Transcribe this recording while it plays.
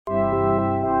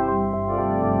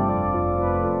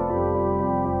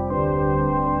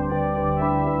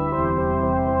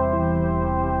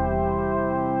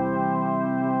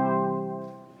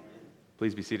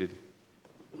Please be seated.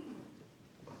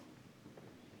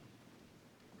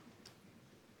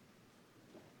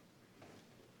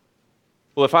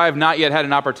 Well, if I have not yet had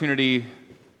an opportunity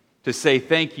to say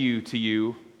thank you to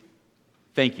you,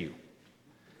 thank you.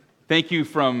 Thank you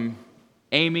from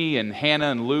Amy and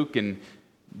Hannah and Luke and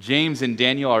James and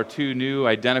Daniel, our two new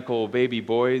identical baby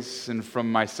boys, and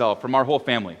from myself, from our whole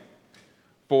family,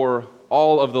 for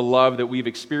all of the love that we've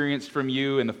experienced from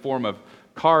you in the form of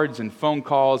cards and phone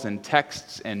calls and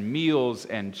texts and meals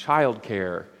and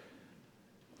childcare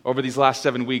over these last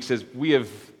 7 weeks as we have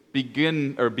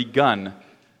begun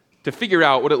to figure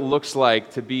out what it looks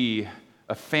like to be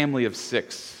a family of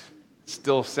 6. It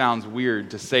still sounds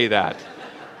weird to say that.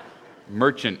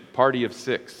 Merchant party of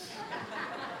 6.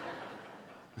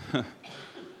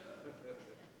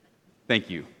 Thank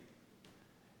you.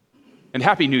 And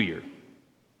Happy New Year.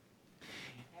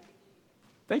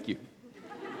 Thank you.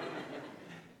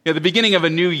 The beginning of a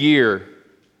new year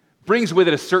brings with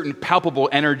it a certain palpable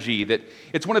energy that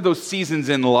it's one of those seasons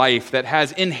in life that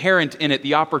has inherent in it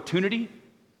the opportunity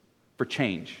for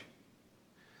change.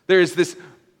 There's this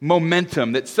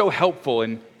momentum that's so helpful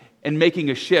in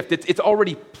making a shift. It's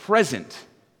already present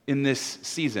in this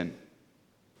season.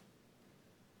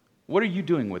 What are you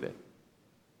doing with it?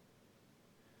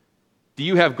 Do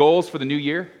you have goals for the new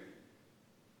year?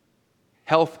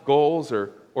 Health goals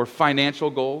or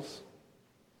financial goals?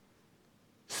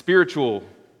 Spiritual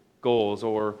goals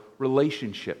or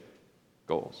relationship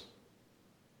goals?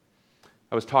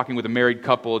 I was talking with a married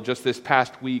couple just this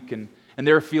past week, and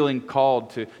they're feeling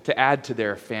called to add to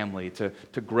their family, to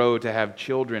grow, to have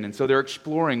children. And so they're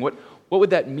exploring what would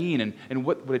that mean and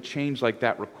what would a change like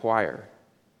that require?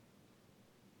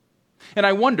 And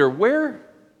I wonder, where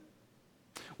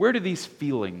do these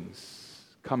feelings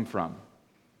come from?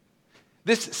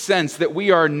 This sense that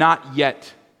we are not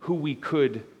yet who we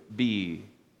could be.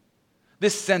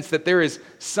 This sense that there is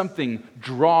something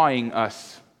drawing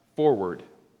us forward.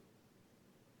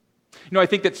 I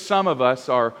think that some of us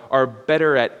are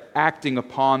better at acting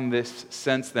upon this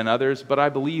sense than others, but I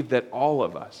believe that all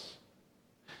of us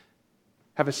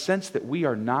have a sense that we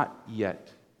are not yet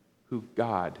who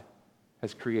God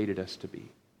has created us to be.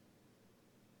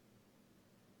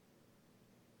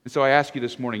 And so I ask you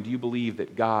this morning, do you believe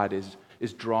that God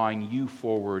is drawing you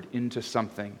forward into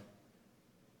something?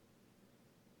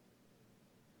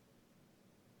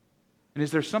 And is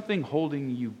there something holding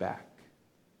you back?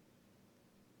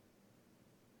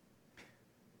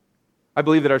 I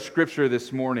believe that our scripture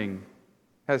this morning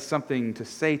has something to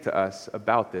say to us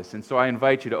about this. And so I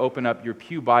invite you to open up your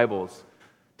pew Bibles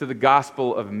to the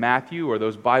Gospel of Matthew, or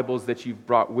those Bibles that you've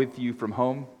brought with you from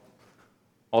home.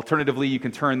 Alternatively, you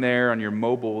can turn there on your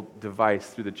mobile device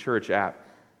through the church app.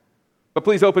 But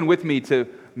please open with me to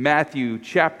Matthew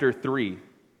chapter 3.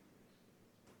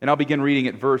 And I'll begin reading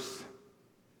at verse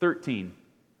 13.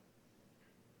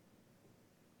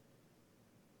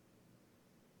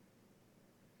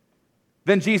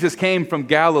 Then Jesus came from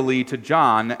Galilee to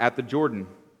John at the Jordan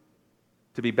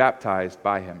to be baptized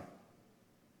by him.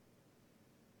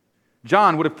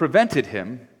 John would have prevented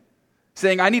him,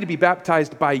 saying, "I need to be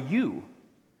baptized by you,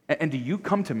 and do you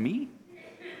come to me?"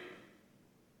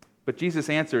 But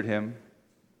Jesus answered him,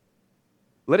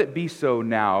 "Let it be so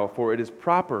now, for it is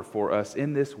proper for us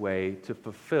in this way to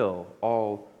fulfill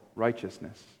all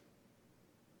righteousness."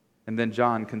 And then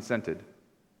John consented.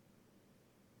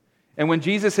 And when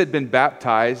Jesus had been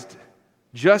baptized,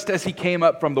 just as he came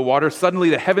up from the water, suddenly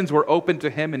the heavens were opened to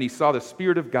him, and he saw the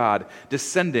Spirit of God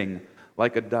descending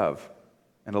like a dove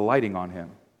and alighting on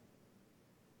him.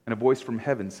 And a voice from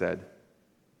heaven said,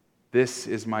 "This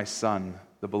is my Son,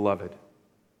 the beloved,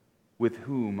 with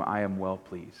whom I am well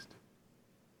pleased."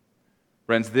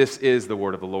 Friends, this is the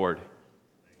word of the Lord.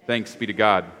 Thanks be to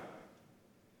God.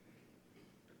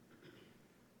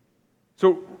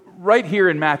 So, right here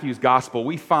in Matthew's gospel,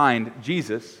 we find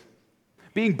Jesus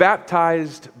being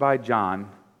baptized by John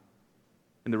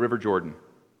in the River Jordan.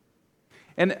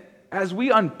 And as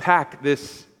we unpack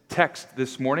this text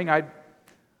this morning, I'd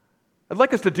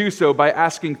like us to do so by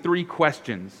asking 3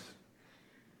 questions.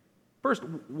 First,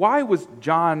 why was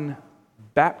John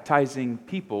baptizing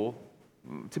people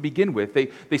to begin with?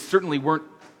 They certainly weren't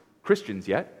Christians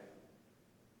yet.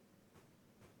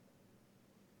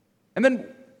 And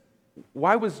then,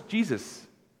 why was Jesus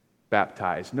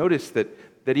baptized? Notice that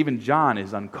even John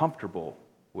is uncomfortable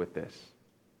with this.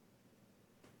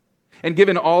 And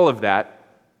given all of that,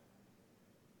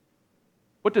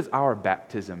 what does our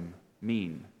baptism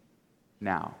mean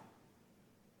now?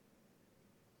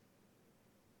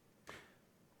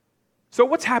 So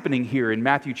what's happening here in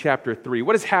Matthew chapter 3?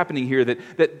 What is happening here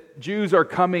that Jews are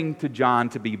coming to John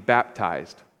to be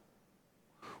baptized?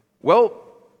 Well,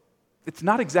 it's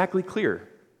not exactly clear,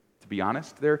 to be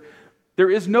honest. There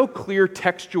is no clear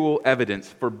textual evidence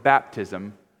for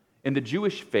baptism in the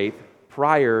Jewish faith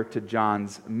prior to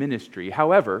John's ministry.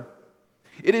 However,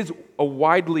 it is a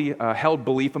widely held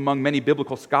belief among many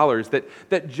biblical scholars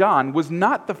that John was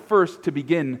not the first to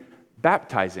begin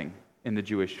baptizing in the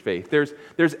Jewish faith.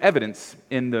 There's evidence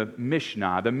in the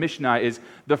Mishnah. The Mishnah is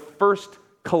the first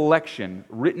collection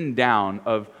written down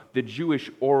of the Jewish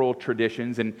oral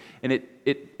traditions, and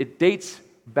it dates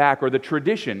back, or the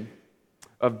tradition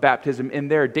of baptism in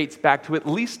there dates back to at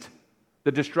least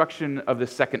the destruction of the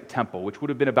Second Temple, which would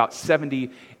have been about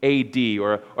 70 AD,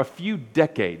 or a few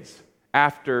decades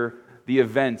after the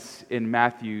events in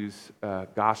Matthew's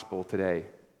gospel today.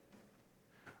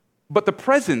 But the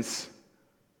presence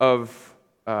of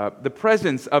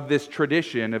this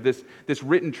tradition, of this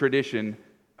written tradition,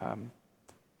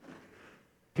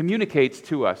 communicates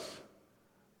to us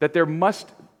that there must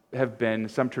have been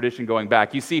some tradition going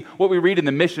back. You see, what we read in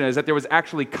the Mishnah is that there was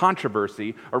actually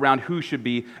controversy around who should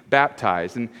be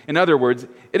baptized. And in other words,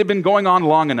 it had been going on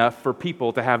long enough for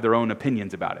people to have their own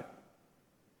opinions about it.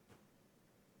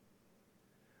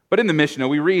 But in the Mishnah,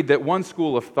 we read that one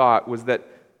school of thought was that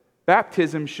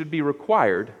baptism should be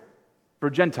required for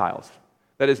Gentiles,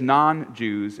 that is,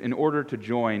 non-Jews, in order to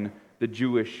join the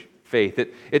Jewish faith.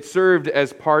 It served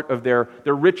as part of their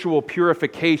ritual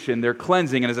purification, their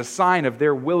cleansing, and as a sign of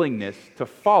their willingness to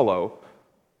follow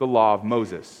the law of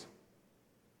Moses.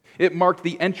 It marked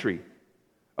the entry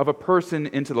of a person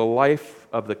into the life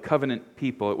of the covenant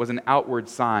people. It was an outward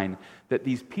sign that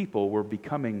these people were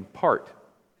becoming part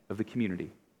of the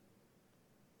community.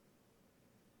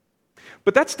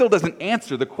 But that still doesn't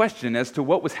answer the question as to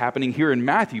what was happening here in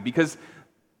Matthew, because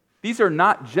these are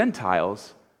not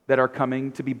Gentiles that are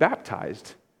coming to be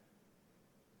baptized.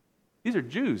 These are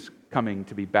Jews coming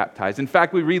to be baptized. In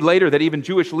fact, we read later that even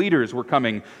Jewish leaders were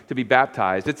coming to be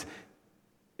baptized.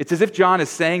 It's as if John is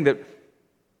saying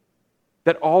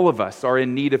that all of us are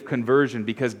in need of conversion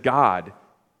because God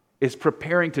is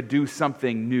preparing to do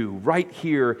something new right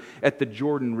here at the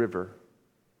Jordan River.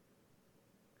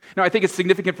 Now, I think it's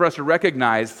significant for us to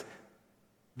recognize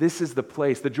this is the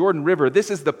place, the Jordan River, this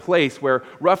is the place where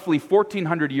roughly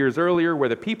 1,400 years earlier, where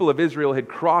the people of Israel had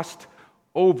crossed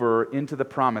over into the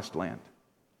Promised Land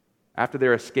after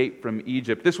their escape from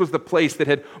Egypt. This was the place that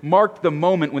had marked the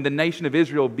moment when the nation of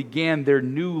Israel began their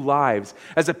new lives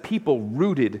as a people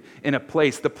rooted in a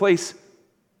place, the place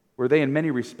where they in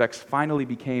many respects finally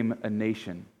became a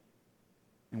nation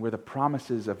and where the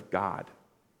promises of God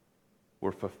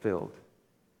were fulfilled.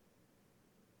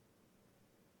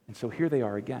 And so here they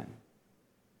are again,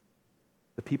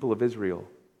 the people of Israel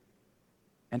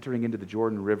entering into the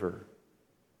Jordan River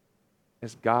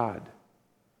as God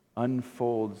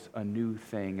unfolds a new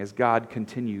thing, as God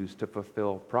continues to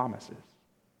fulfill promises.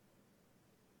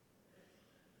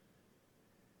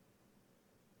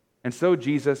 And so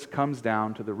Jesus comes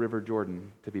down to the River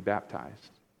Jordan to be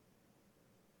baptized.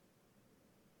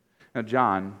 Now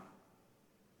John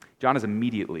is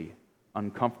immediately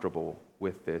uncomfortable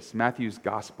with this. Matthew's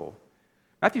gospel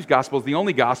is the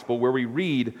only gospel where we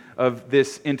read of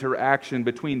this interaction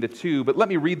between the two, but let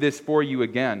me read this for you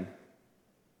again.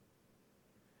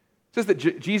 It says that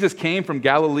Jesus came from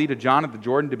Galilee to John at the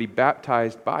Jordan to be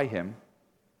baptized by him,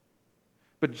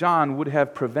 but John would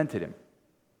have prevented him,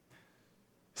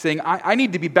 saying, I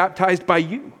need to be baptized by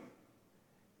you,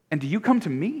 and do you come to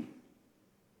me?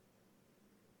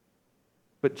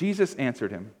 But Jesus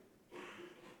answered him,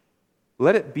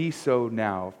 let it be so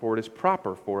now, for it is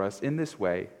proper for us in this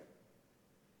way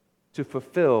to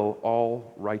fulfill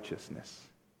all righteousness.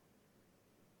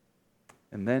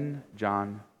 And then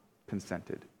John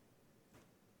consented.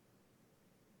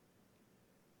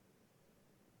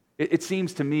 It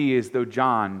seems to me as though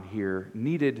John here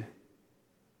needed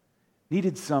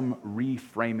some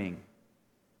reframing.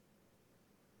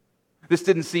 This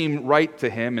didn't seem right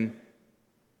to him, and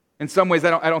in some ways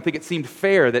I don't think it seemed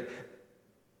fair that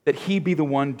he be the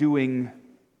one doing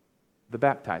the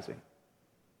baptizing.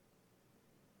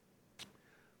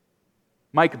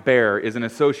 Mike Baer is an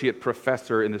associate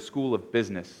professor in the School of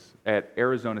Business at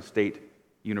Arizona State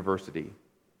University.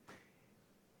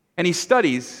 And he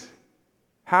studies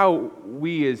how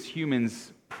we as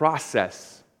humans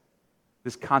process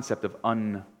this concept of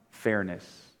unfairness,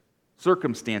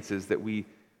 circumstances that we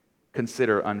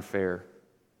consider unfair.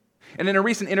 And in a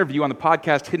recent interview on the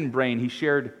podcast Hidden Brain, he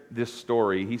shared this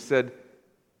story. He said,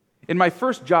 in my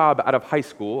first job out of high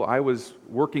school, I was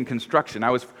working construction. I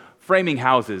was framing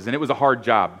houses, and it was a hard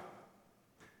job.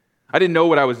 I didn't know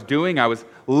what I was doing. I was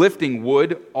lifting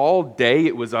wood all day.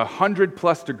 It was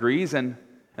 100+ degrees, and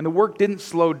And the work didn't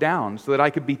slow down so that I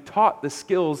could be taught the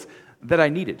skills that I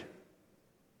needed.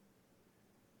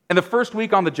 And the first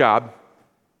week on the job,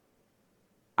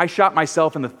 I shot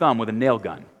myself in the thumb with a nail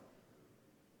gun.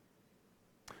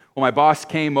 Well, my boss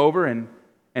came over and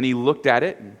he looked at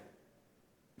it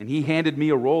and he handed me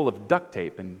a roll of duct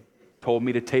tape and told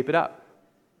me to tape it up.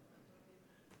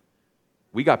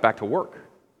 We got back to work.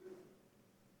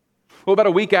 Well, about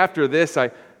a week after this,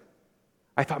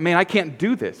 I thought, man, I can't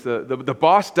do this. The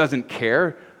boss doesn't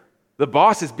care. The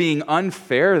boss is being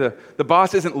unfair. The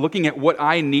boss isn't looking at what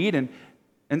I need.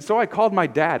 And so I called my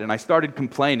dad and I started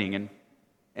complaining.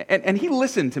 And he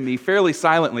listened to me fairly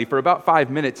silently for about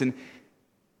 5 minutes. And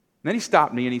then he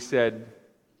stopped me and he said,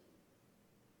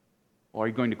 well, are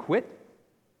you going to quit?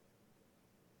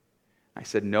 I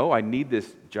said, no, I need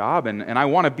this job and I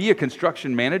want to be a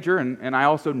construction manager and I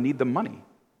also need the money.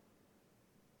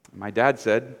 And my dad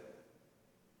said,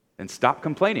 then stop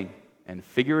complaining and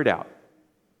figure it out.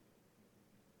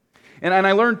 And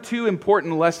I learned 2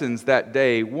 important lessons that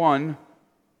day. One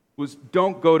was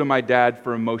don't go to my dad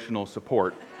for emotional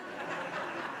support.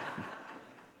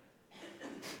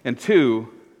 And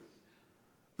 2,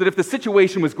 that if the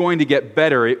situation was going to get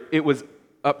better, it was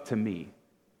up to me.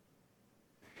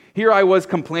 Here I was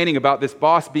complaining about this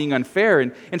boss being unfair,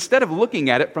 and instead of looking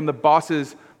at it from the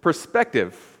boss's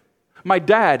perspective, my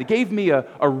dad gave me a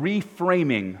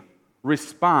reframing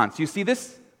response. You see,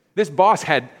 this boss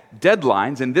had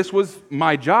deadlines, and this was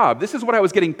my job. This is what I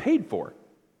was getting paid for.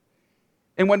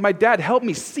 And when my dad helped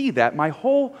me see that, my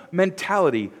whole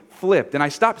mentality flipped, and I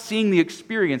stopped seeing the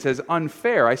experience as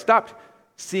unfair. I stopped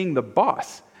seeing the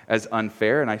boss as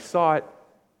unfair, and I saw it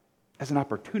as an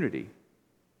opportunity.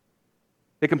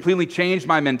 It completely changed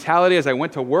my mentality as I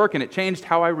went to work, and it changed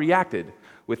how I reacted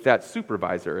with that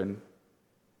supervisor. And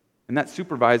that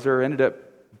supervisor ended up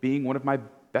being one of my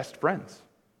best friends.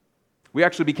 We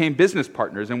actually became business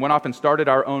partners and went off and started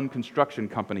our own construction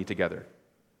company together.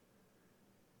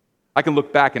 I can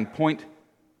look back and point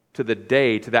to the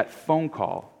day, to that phone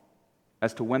call,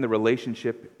 as to when the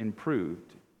relationship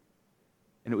improved.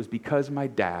 And it was because my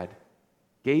dad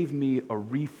gave me a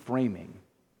reframing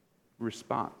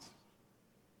response.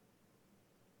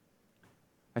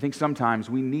 I think sometimes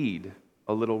we need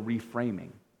a little reframing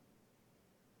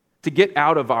to get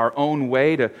out of our own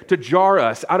way, to jar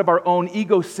us out of our own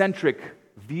egocentric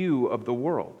view of the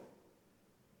world.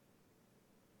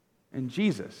 And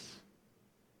Jesus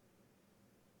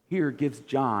here gives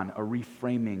John a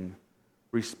reframing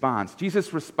response.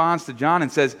 Jesus responds to John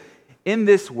and says, in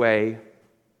this way,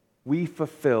 we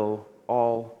fulfill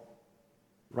all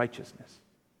righteousness.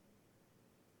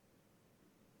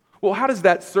 Well, how does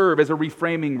that serve as a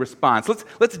reframing response?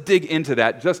 Let's dig into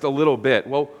that just a little bit.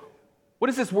 Well, what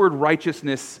does this word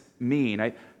righteousness mean?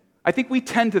 I think we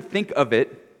tend to think of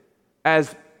it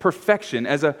as perfection,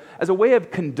 as a way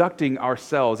of conducting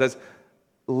ourselves, as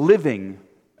living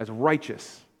as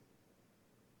righteous.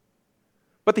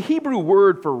 But the Hebrew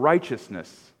word for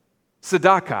righteousness,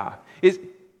 tzedakah,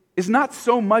 is not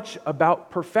so much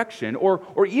about perfection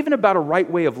or even about a right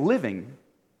way of living.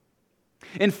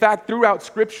 In fact, throughout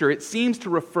Scripture, it seems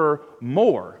to refer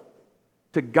more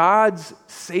to God's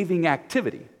saving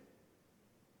activity.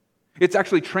 It's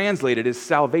actually translated as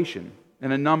salvation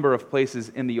in a number of places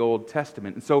in the Old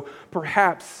Testament. And so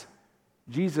perhaps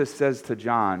Jesus says to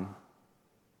John,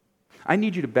 I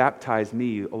need you to baptize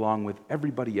me along with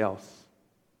everybody else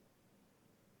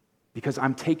because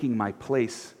I'm taking my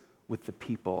place with the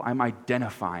people. I'm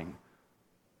identifying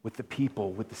with the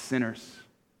people, with the sinners.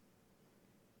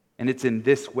 And it's in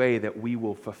this way that we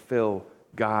will fulfill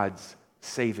God's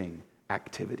saving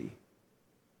activity.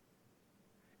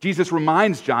 Jesus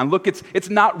reminds John, look, it's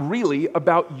not really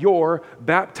about your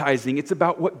baptizing. It's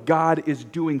about what God is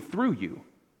doing through you.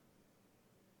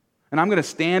 And I'm going to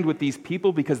stand with these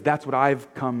people because that's what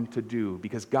I've come to do,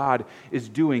 because God is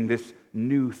doing this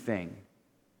new thing.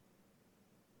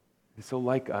 And so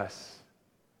like us,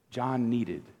 John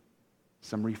needed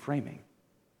some reframing.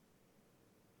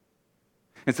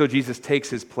 And so Jesus takes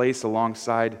his place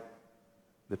alongside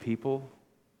the people,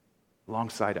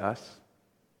 alongside us,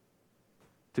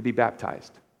 to be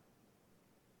baptized.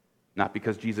 Not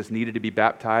because Jesus needed to be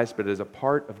baptized, but as a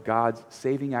part of God's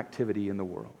saving activity in the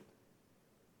world.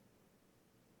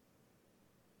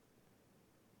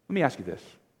 Let me ask you this.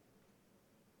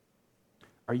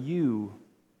 Are you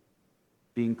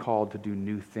being called to do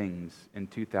new things in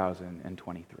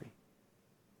 2023?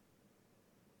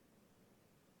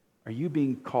 Are you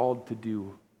being called to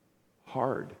do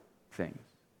hard things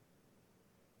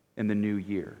in the new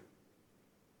year?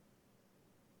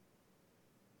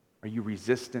 Are you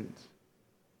resistant,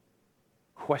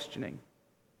 questioning?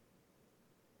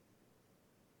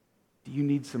 do you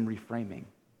need some reframing?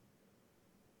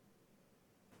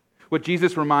 What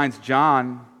Jesus reminds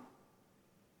John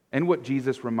and what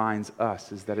Jesus reminds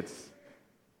us is that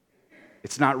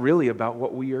it's not really about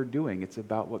what we are doing. It's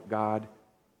about what God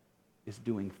is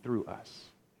doing through us.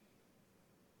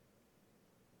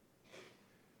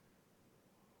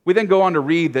 We then go on to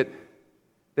read that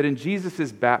in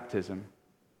Jesus' baptism,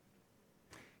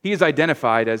 he is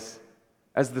identified as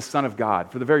the Son of God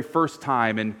for the very first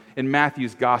time in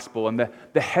Matthew's gospel, and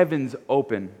the heavens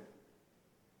open,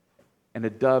 and a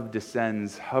dove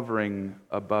descends hovering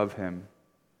above him.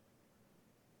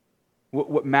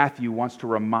 What Matthew wants to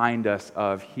remind us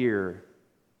of here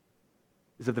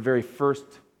is of the very first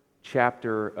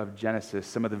chapter of Genesis,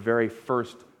 some of the very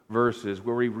first verses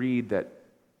where we read that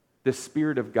the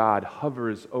Spirit of God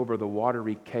hovers over the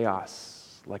watery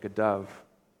chaos like a dove.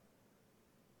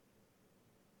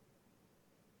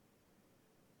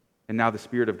 And now the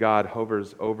Spirit of God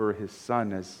hovers over his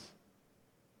Son as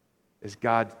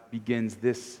God begins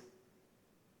this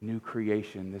new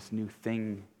creation, this new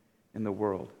thing in the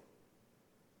world.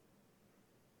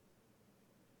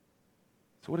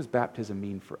 So what does baptism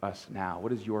mean for us now? What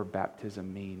does your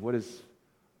baptism mean? What does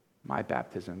my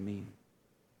baptism mean?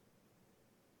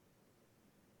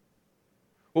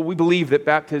 Well, we believe that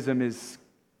baptism is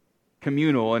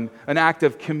communal and an act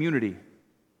of community.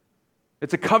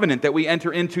 It's a covenant that we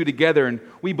enter into together, and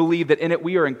we believe that in it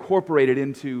we are incorporated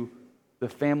into the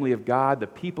family of God, the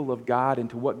people of God,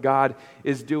 into what God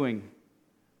is doing.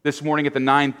 This morning at the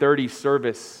 9:30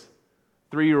 service,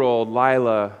 3-year-old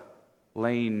Lila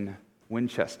Lane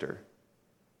Winchester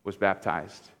was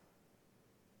baptized.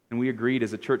 And we agreed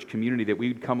as a church community that we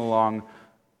would come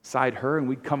alongside her, and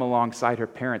we'd come alongside her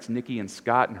parents, Nikki and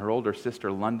Scott, and her older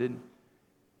sister, London.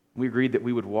 We agreed that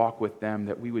we would walk with them,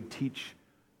 that we would teach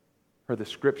her the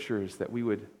scriptures, that we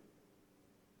would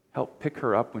help pick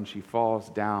her up when she falls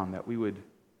down, that we would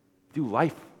do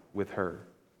life with her.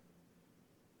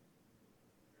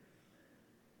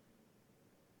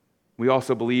 We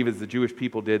also believe, as the Jewish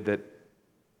people did, that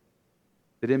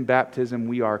in baptism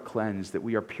we are cleansed, that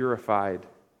we are purified,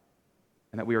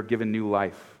 and that we are given new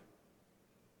life.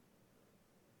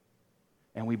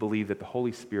 And we believe that the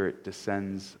Holy Spirit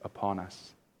descends upon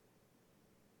us,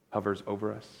 hovers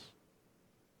over us,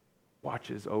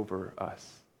 watches over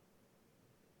us,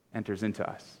 enters into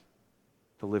us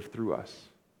to live through us,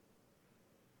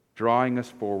 drawing us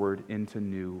forward into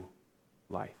new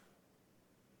life.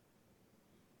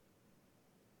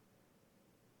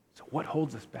 So what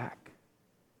holds us back?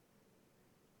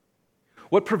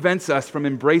 What prevents us from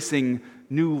embracing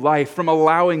new life, from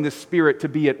allowing the Spirit to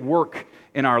be at work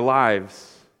in our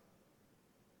lives?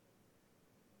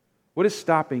 What is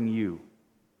stopping you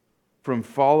from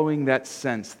following that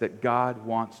sense that God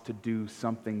wants to do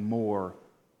something more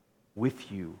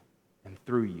with you and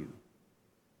through you?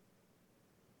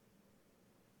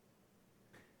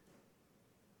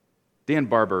 Dan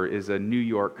Barber is a New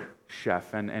York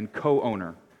chef and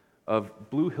co-owner of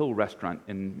Blue Hill Restaurant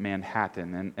in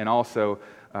Manhattan, and also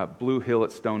Blue Hill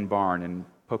at Stone Barn in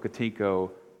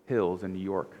Pocatello Hills in New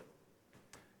York.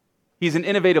 He's an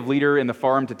innovative leader in the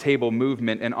farm-to-table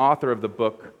movement and author of the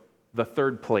book, The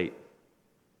Third Plate.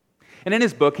 And in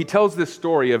his book, he tells this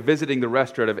story of visiting the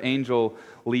restaurant of Angel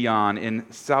Leon in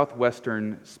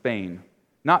southwestern Spain,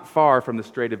 not far from the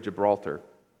Strait of Gibraltar.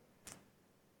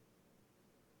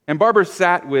 And Barber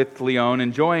sat with Leon,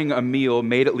 enjoying a meal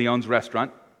made at Leon's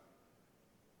restaurant.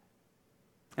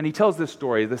 And he tells this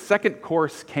story. The second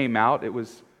course came out. It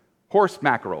was horse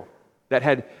mackerel that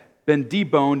had been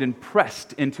deboned and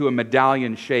pressed into a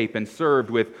medallion shape and served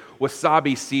with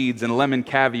wasabi seeds and lemon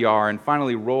caviar and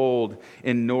finally rolled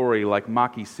in nori like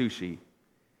maki sushi.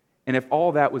 And if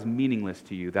all that was meaningless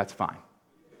to you, that's fine.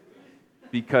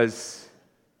 Because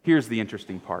here's the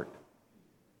interesting part.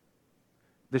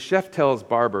 The chef tells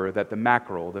Barber that the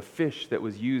mackerel, the fish that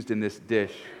was used in this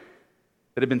dish,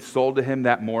 that had been sold to him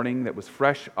that morning, that was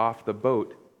fresh off the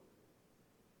boat,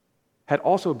 had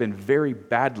also been very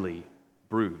badly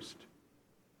bruised.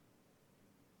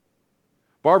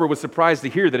 Barber was surprised to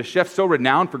hear that a chef so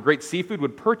renowned for great seafood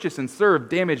would purchase and serve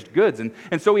damaged goods,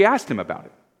 and so he asked him about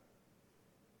it.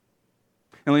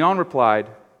 And Leon replied,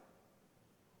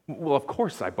 "Well, of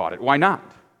course I bought it. Why not?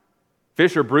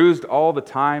 Fish are bruised all the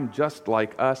time, just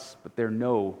like us, but they're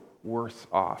no worse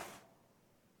off."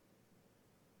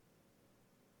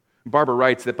 Barber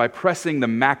writes that by pressing the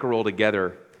mackerel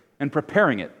together and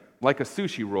preparing it like a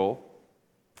sushi roll,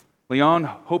 Leon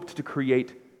hoped to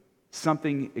create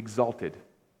something exalted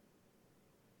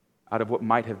out of what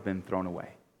might have been thrown away.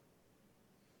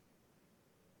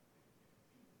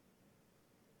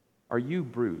 Are you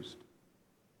bruised?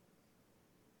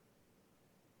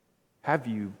 Have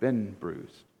you been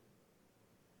bruised?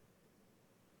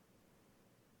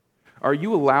 Are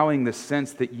you allowing the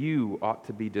sense that you ought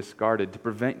to be discarded to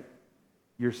prevent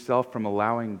yourself from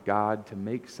allowing God to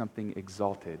make something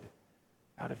exalted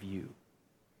out of you?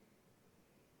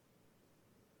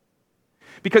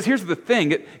 Because here's the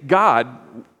thing, God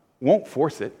won't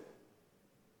force it.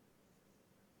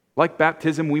 Like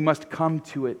baptism, we must come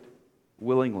to it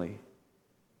willingly.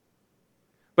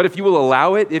 But if you will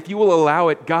allow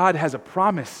it, God has a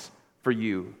promise for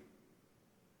you.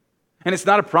 And it's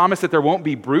not a promise that there won't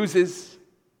be bruises.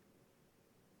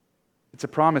 It's a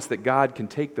promise that God can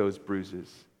take those bruises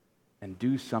and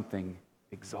do something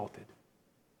exalted.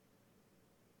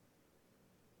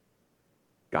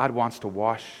 God wants to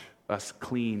wash us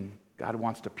clean. God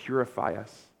wants to purify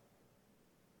us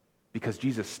because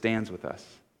Jesus stands with us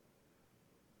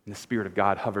and the Spirit of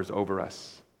God hovers over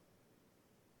us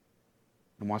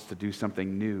and wants to do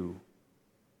something new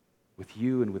with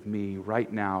you and with me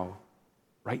right now,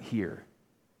 right here,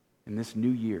 in this new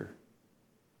year,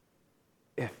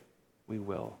 if we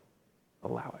will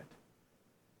allow it.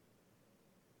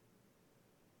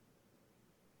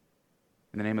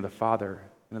 In the name of the Father,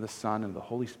 and of the Son, and of the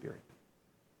Holy Spirit.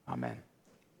 Amen.